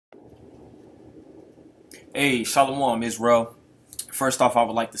Hey, Shalom, Israel. First off, I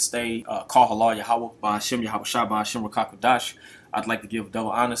would like to say, call halal Yahweh, Ba'ashem Yahweh Shai, Ba'ashem Rakakadash. I'd like to give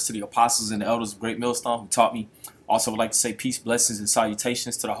double honors to the apostles and the elders of Great Millstone who taught me. Also would like to say peace, blessings, and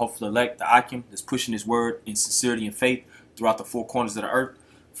salutations to the hopeful elect, the Akim, that's pushing his word in sincerity and faith throughout the four corners of the earth.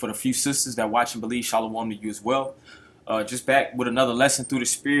 For the few sisters that watch and believe, Shalom to you as well. Just back with another lesson through the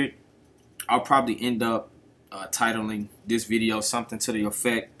Spirit. I'll probably end up titling this video something to the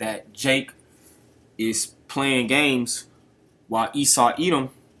effect that Jake is playing games while Esau, Edom,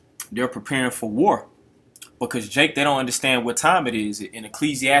 they're preparing for war. Because Jake, they don't understand what time it is. In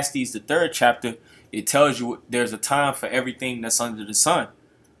Ecclesiastes, the 3rd chapter, it tells you there's a time for everything that's under the sun.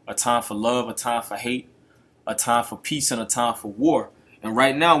 A time for love, a time for hate, a time for peace, and a time for war. And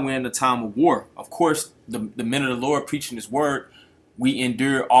right now, we're in the time of war. Of course, the men of the Lord preaching His word, we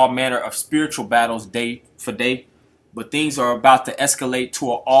endure all manner of spiritual battles day for day. But things are about to escalate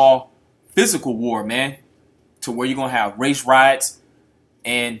to an all physical war, man. To where you're going to have race riots,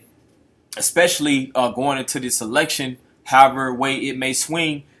 and especially going into this election, however way it may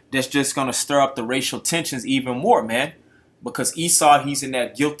swing, that's just going to stir up the racial tensions even more, man. Because Esau, he's in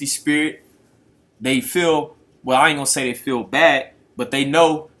that guilty spirit. They feel, well, I ain't going to say they feel bad, but they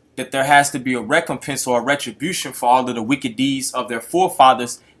know that there has to be a recompense or a retribution for all of the wicked deeds of their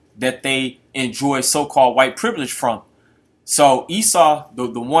forefathers that they enjoy so-called white privilege from. So Esau,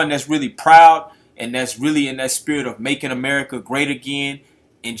 the one that's really proud, and that's really in that spirit of making America great again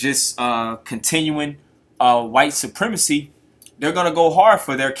and just continuing white supremacy, they're going to go hard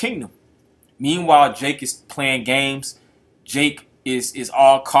for their kingdom. Meanwhile, Jake is playing games. Jake is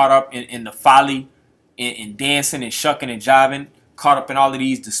all caught up in the folly and dancing and shucking and jiving, caught up in all of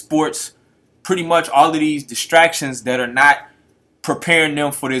the sports, pretty much all of these distractions that are not preparing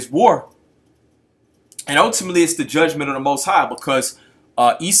them for this war. And ultimately, it's the judgment of the Most High, because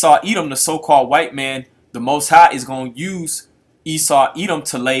Esau, Edom, the so-called white man, the Most High is going to use Esau, Edom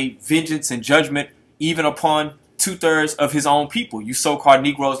to lay vengeance and judgment even upon 2/3 of his own people, you so-called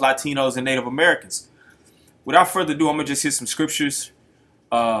Negroes, Latinos, and Native Americans. Without further ado, I'm going to just hit some scriptures.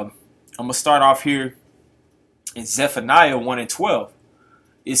 I'm going to start off here in Zephaniah 1:12.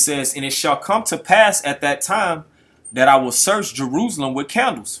 It says, "And it shall come to pass at that time that I will search Jerusalem with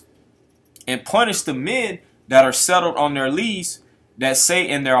candles and punish the men that are settled on their lees, that say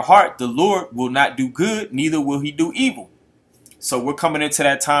in their heart, the Lord will not do good, neither will He do evil." So we're coming into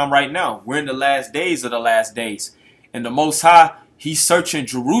that time right now. We're in the last days of the last days. And the Most High, He's searching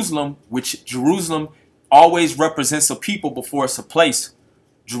Jerusalem, which Jerusalem always represents a people before it's a place.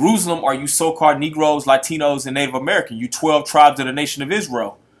 Jerusalem are you so-called Negroes, Latinos, and Native American, you 12 tribes of the nation of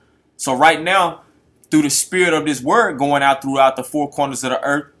Israel. So right now, through the spirit of this word going out throughout the four corners of the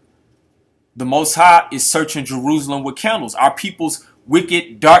earth, the Most High is searching Jerusalem with candles. Our people's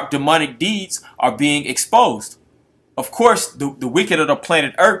wicked, dark, demonic deeds are being exposed. Of course, the wicked of the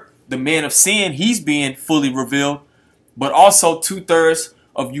planet Earth, the man of sin, he's being fully revealed. But also 2/3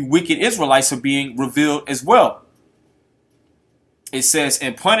 of you wicked Israelites are being revealed as well. It says,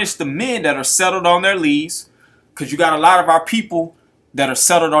 "And punish the men that are settled on their lees," because you got a lot of our people that are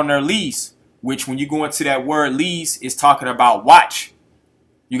settled on their lees, which when you go into that word lees, is talking about watch.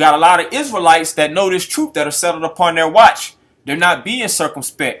 You got a lot of Israelites that know this truth that are settled upon their watch. They're not being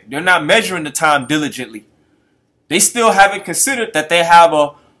circumspect. They're not measuring the time diligently. They still haven't considered that they have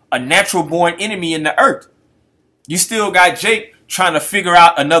a natural born enemy in the earth. You still got Jake trying to figure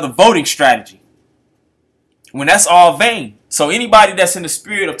out another voting strategy, when that's all vain. So anybody that's in the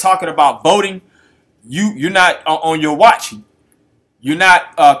spirit of talking about voting, you're not on your watch. You're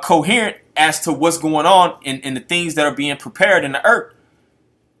not coherent as to what's going on in the things that are being prepared in the earth.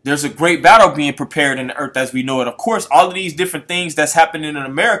 There's a great battle being prepared in the earth as we know it. Of course, all of these different things that's happening in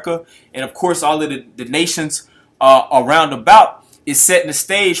America, and of course all of the nations around about, is setting the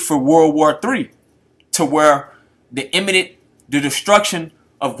stage for World War III, to where the destruction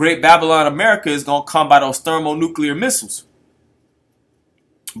of Great Babylon America is going to come by those thermonuclear missiles.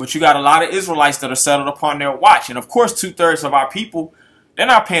 But you got a lot of Israelites that are settled upon their watch. And of course, 2/3 of our people, they're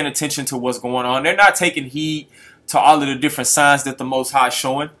not paying attention to what's going on. They're not taking heed to all of the different signs that the Most High is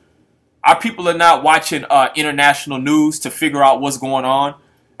showing. Our people are not watching international news to figure out what's going on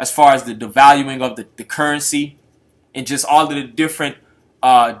as far as the devaluing of the currency and just all of the different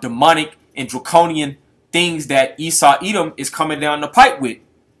demonic and draconian things that Esau, Edom is coming down the pipe with.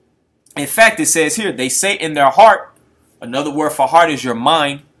 In fact, it says here, they say in their heart, another word for heart is your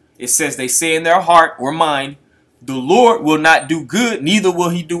mind. It says they say in their heart or mind, the Lord will not do good, neither will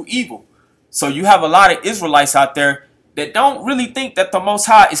He do evil. So you have a lot of Israelites out there that don't really think that the Most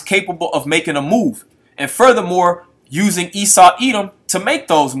High is capable of making a move. And furthermore, using Esau, Edom to make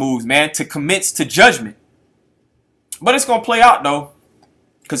those moves, man, to commence to judgment. But it's going to play out, though.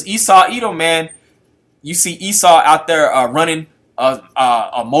 Because Esau, Edom, man, you see Esau out there running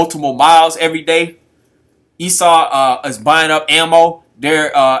multiple miles every day. Esau is buying up ammo.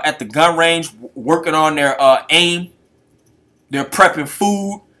 They're at the gun range working on their aim. They're prepping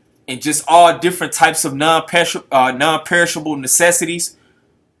food and just all different types of non-perishable necessities.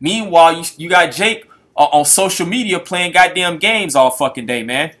 Meanwhile, you got Jake on social media playing goddamn games all fucking day,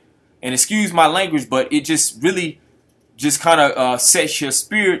 man. And excuse my language, but it just really just kind of sets your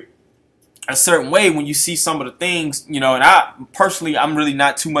spirit a certain way when you see some of the things, you know. And I personally, I'm really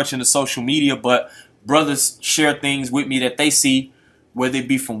not too much into social media, but brothers share things with me that they see, whether it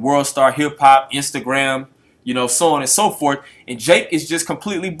be from World Star Hip Hop, Instagram, you know, so on and so forth. And Jake is just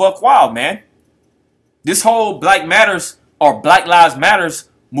completely buck wild, man. This whole Black Matters or Black Lives Matters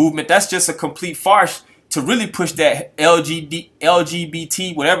movement, that's just a complete farce to really push that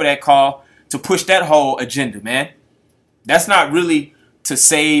LGBT, whatever that call, to push that whole agenda, man. That's not really to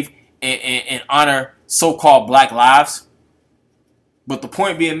save and honor so-called black lives. But the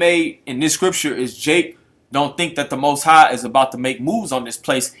point being made in this scripture is Jake don't think that the Most High is about to make moves on this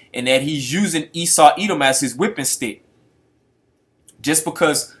place and that he's using Esau, Edom as his whipping stick. Just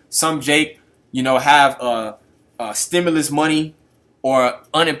because some Jake, you know, have stimulus money or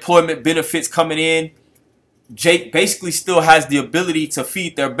unemployment benefits coming in, Jake basically still has the ability to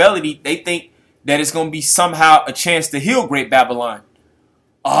feed their belly. They think that it's going to be somehow a chance to heal Great Babylon.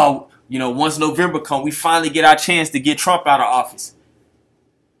 Oh, you know, once November comes, we finally get our chance to get Trump out of office.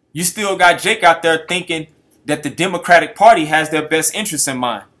 You still got Jake out there thinking that the Democratic Party has their best interests in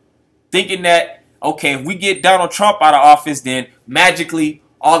mind. Thinking that, okay, if we get Donald Trump out of office, then magically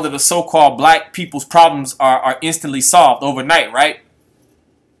all of the so-called black people's problems are instantly solved overnight, right?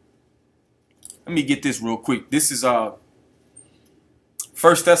 Let me get this real quick. This is 1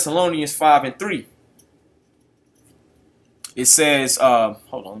 Thessalonians 5:3. It says,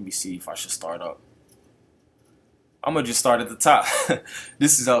 hold on, let me see if I should start up. I'm going to just start at the top.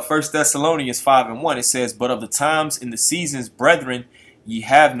 This is 1 Thessalonians 5:1. It says, but of the times and the seasons, brethren, ye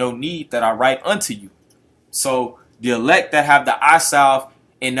have no need that I write unto you. So the elect that have the eye salve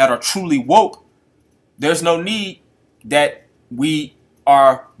and that are truly woke, there's no need that we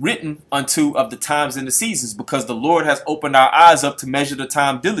are written unto of the times and the seasons, because the Lord has opened our eyes up to measure the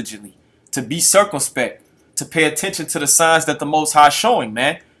time diligently, to be circumspect, to pay attention to the signs that the Most High is showing,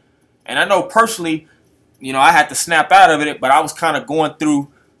 man. And I know personally, you know, I had to snap out of it, but I was kind of going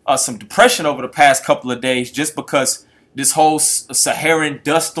through some depression over the past couple of days, just because this whole Saharan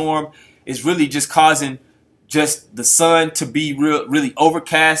dust storm is really just causing just the sun to be really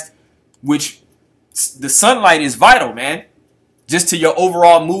overcast, which the sunlight is vital, man, just to your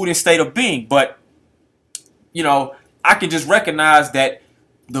overall mood and state of being. But, you know, I can just recognize that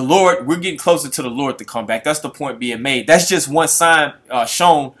the Lord, we're getting closer to the Lord to come back. That's the point being made. That's just one sign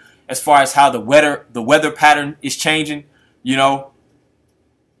shown as far as how the weather pattern is changing, you know.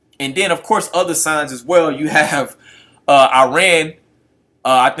 And then, of course, other signs as well. You have Iran.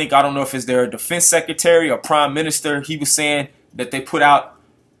 I don't know if it's their defense secretary or prime minister. He was saying that they put out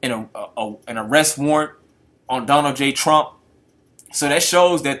an arrest warrant on Donald J. Trump. So that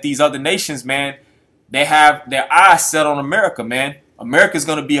shows that these other nations, man, they have their eyes set on America, man. America's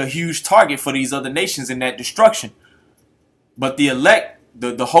going to be a huge target for these other nations in that destruction. But the elect,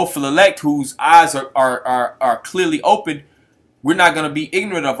 the hopeful elect whose eyes are clearly open, we're not going to be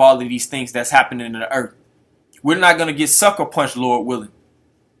ignorant of all of these things that's happening in the earth. We're not going to get sucker punched, Lord willing.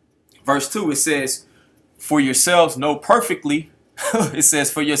 Verse 2, it says, for yourselves know perfectly, it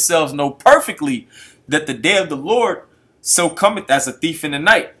says, for yourselves know perfectly that the day of the Lord so cometh as a thief in the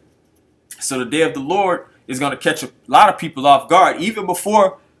night. So the day of the Lord is going to catch a lot of people off guard. Even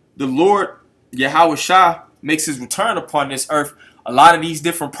before the Lord, Yahweh Shah, makes his return upon this earth, a lot of these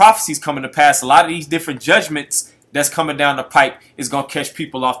different prophecies coming to pass, a lot of these different judgments that's coming down the pipe is going to catch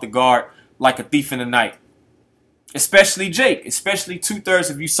people off the guard like a thief in the night. Especially Jake, especially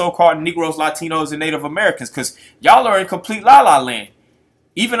 2/3 of you so-called Negroes, Latinos, and Native Americans, because y'all are in complete la-la land.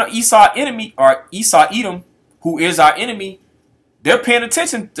 Even an Esau enemy, or Esau Edom, who is our enemy, they're paying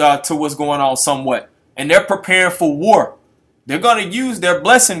attention to what's going on somewhat. And they're preparing for war. They're going to use their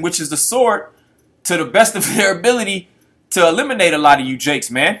blessing, which is the sword, to the best of their ability to eliminate a lot of you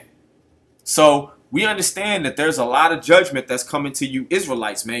Jakes, man. So we understand that there's a lot of judgment that's coming to you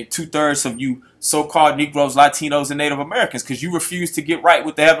Israelites, man. 2/3 of you so-called Negroes, Latinos, and Native Americans, because you refuse to get right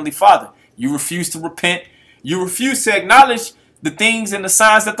with the Heavenly Father. You refuse to repent. You refuse to acknowledge the things and the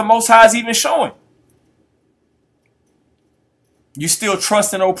signs that the Most High is even showing. You still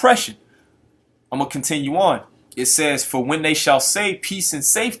trust in oppression. I'm going to continue on. It says, for when they shall say peace and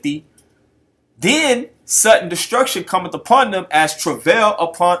safety, then sudden destruction cometh upon them as travail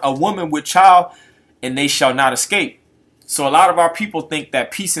upon a woman with child, and they shall not escape. So a lot of our people think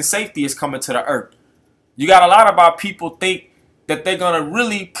that peace and safety is coming to the earth. You got a lot of our people think that they're going to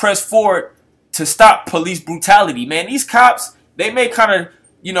really press forward to stop police brutality. Man, these cops, they may kind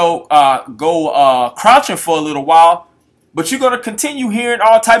of, go crouching for a little while, but you're going to continue hearing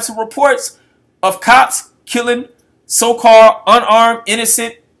all types of reports of cops killing so-called unarmed,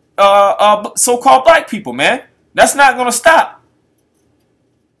 innocent, so-called black people, man. That's not going to stop.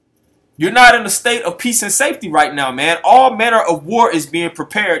 You're not in a state of peace and safety right now, man. All manner of war is being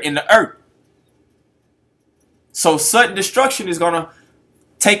prepared in the earth. So sudden destruction is going to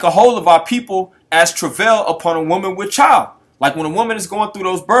take a hold of our people as travail upon a woman with child. Like when a woman is going through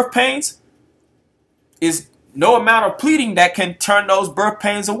those birth pains, is no amount of pleading that can turn those birth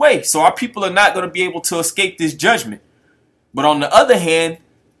pains away. So our people are not going to be able to escape this judgment. But on the other hand,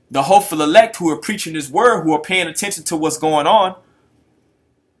 the hopeful elect who are preaching this word, who are paying attention to what's going on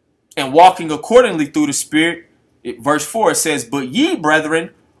and walking accordingly through the Spirit, verse 4, it says, "But ye,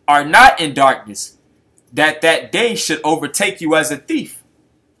 brethren, are not in darkness, that day should overtake you as a thief."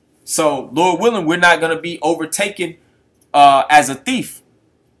 So, Lord willing, we're not going to be overtaken as a thief.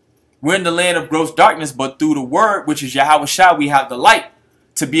 We're in the land of gross darkness, but through the word, which is Yahweh Shah, we have the light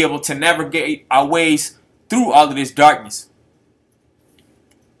to be able to navigate our ways through all of this darkness.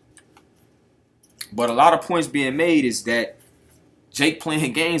 But a lot of points being made is that Jake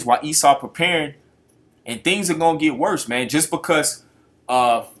playing games while Esau preparing, and things are going to get worse, man. Just because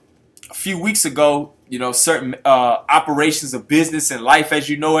a few weeks ago, certain operations of business and life as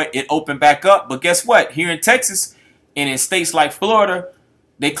you know it, it opened back up. But guess what? Here in Texas and in states like Florida,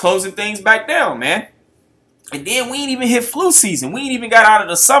 they closing things back down, man. And then we ain't even hit flu season. We ain't even got out of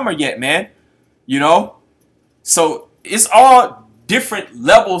the summer yet, man. So it's all different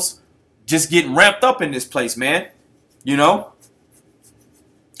levels just getting ramped up in this place, man.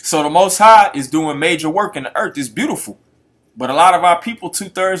 So the Most High is doing major work in the earth. It's beautiful. But a lot of our people,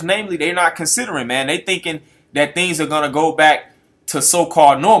 2/3 namely, they're not considering, man. They thinking that things are going to go back to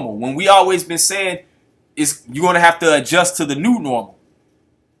so-called normal. When we always been saying you're going to have to adjust to the new normal.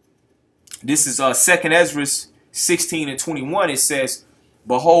 This is 2nd Ezra 16:21. It says,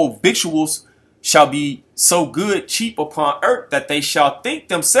 "Behold, victuals shall be so good, cheap upon earth, that they shall think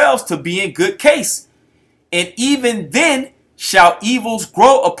themselves to be in good case. And even then shall evils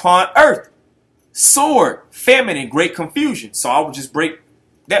grow upon earth, sword, famine, and great confusion." So I would just break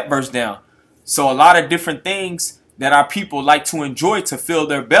that verse down. So a lot of different things that our people like to enjoy to fill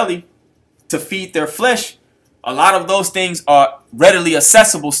their belly, to feed their flesh, a lot of those things are readily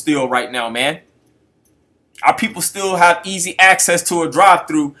accessible still right now, man. Our people still have easy access to a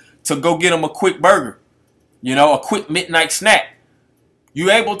drive-through to go get them a quick burger, a quick midnight snack.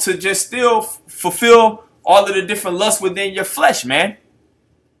 You're able to just still fulfill all of the different lusts within your flesh, man.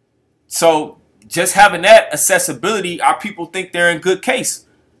 So just having that accessibility, our people think they're in good case.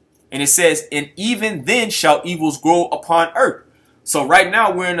 And it says, "And even then shall evils grow upon earth." So right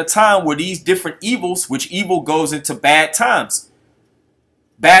now we're in a time where these different evils, which evil goes into bad times.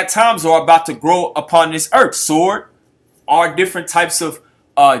 Bad times are about to grow upon this earth. Sword, all different types of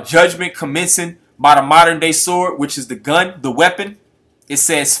judgment commencing by the modern day sword, which is the gun, the weapon. It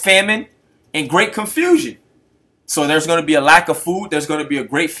says famine and great confusion. So there's going to be a lack of food. There's going to be a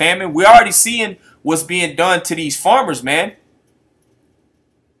great famine. We're already seeing what's being done to these farmers, man.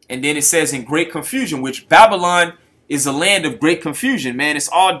 And then it says in great confusion, which Babylon is a land of great confusion, man. It's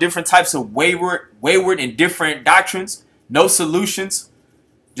all different types of wayward and different doctrines. No solutions.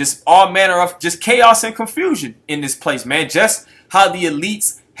 Just all manner of just chaos and confusion in this place, man. Just how the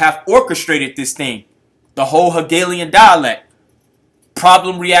elites have orchestrated this thing. The whole Hegelian dialect.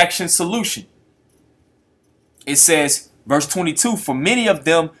 Problem, reaction, solution. It says, verse 22, "For many of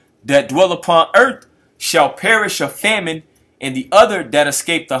them that dwell upon earth shall perish of famine, and the other that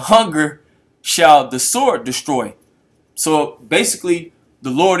escape the hunger shall the sword destroy." So basically,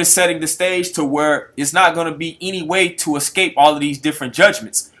 the Lord is setting the stage to where it's not going to be any way to escape all of these different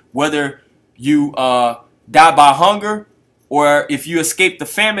judgments. Whether you die by hunger, or if you escape the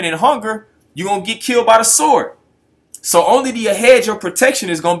famine and hunger, you're going to get killed by the sword. So only the hedge of protection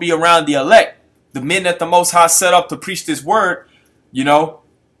is going to be around the elect. The men that the Most High set up to preach this word,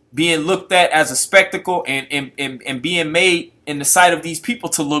 being looked at as a spectacle and being made in the sight of these people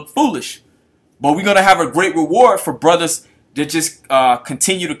to look foolish. But we're going to have a great reward for brothers that just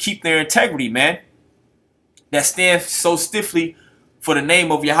continue to keep their integrity, man. That stand so stiffly for the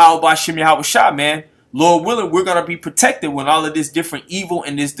name of Yahweh Bashim Yahweh Shah, man. Lord willing, we're going to be protected when all of this different evil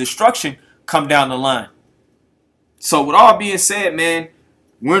and this destruction come down the line. So with all being said, man,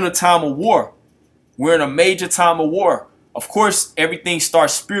 we're in a time of war. We're in a major time of war. Of course, everything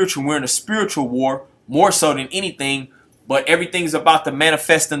starts spiritual. We're in a spiritual war, more so than anything. But everything's about to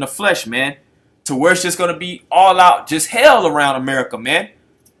manifest in the flesh, man. To where it's just going to be all out, just hell around America, man.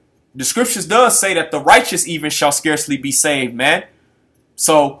 The scriptures does say that the righteous even shall scarcely be saved, man.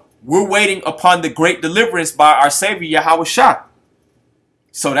 So we're waiting upon the great deliverance by our Savior, Yahushua.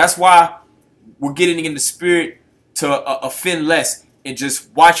 So that's why we're getting in the spirit to offend less and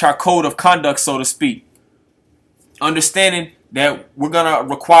just watch our code of conduct, so to speak. Understanding that we're going to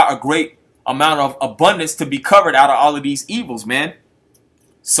require a great amount of abundance to be covered out of all of these evils, man.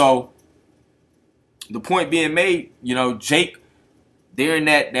 So the point being made, you know, Jake, they're in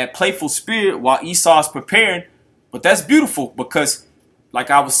that playful spirit while Esau's preparing. But that's beautiful because, like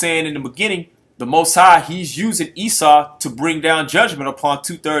I was saying in the beginning, the Most High, he's using Esau to bring down judgment upon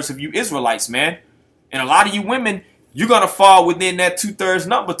 2/3 of you Israelites, man. And a lot of you women, you're going to fall within that 2/3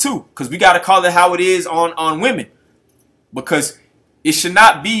 number too. Because we got to call it how it is on women. Because it should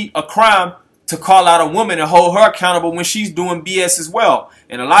not be a crime to call out a woman and hold her accountable when she's doing BS as well.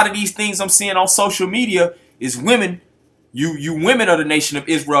 And a lot of these things I'm seeing on social media is women, you women of the nation of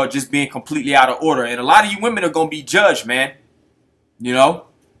Israel just being completely out of order. And a lot of you women are going to be judged, man. You know?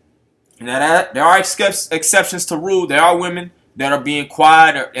 And there are exceptions to rule. There are women that are being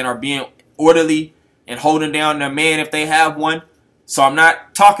quiet and are being orderly and holding down their man if they have one. So I'm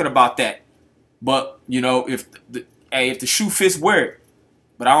not talking about that. But, you know, if the shoe fits, wear it.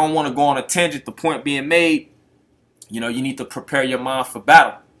 But I don't want to go on a tangent. The point being made, you know, you need to prepare your mind for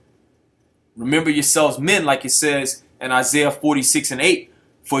battle. Remember yourselves men, like it says in Isaiah 46:8,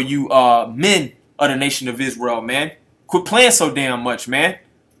 for you men of the nation of Israel, man. Quit playing so damn much, man.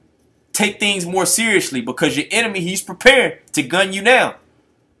 Take things more seriously because your enemy, he's prepared to gun you down.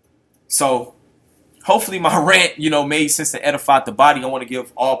 So hopefully my rant, you know, made sense and edified the body. I want to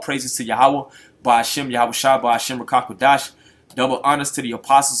give all praises to Yahweh, by Hashem, Yahushua, by Hashem, Rakakwadash. Double honors to the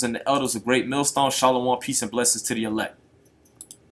apostles and the elders of Great Millstone. Shalom, peace and blessings to the elect.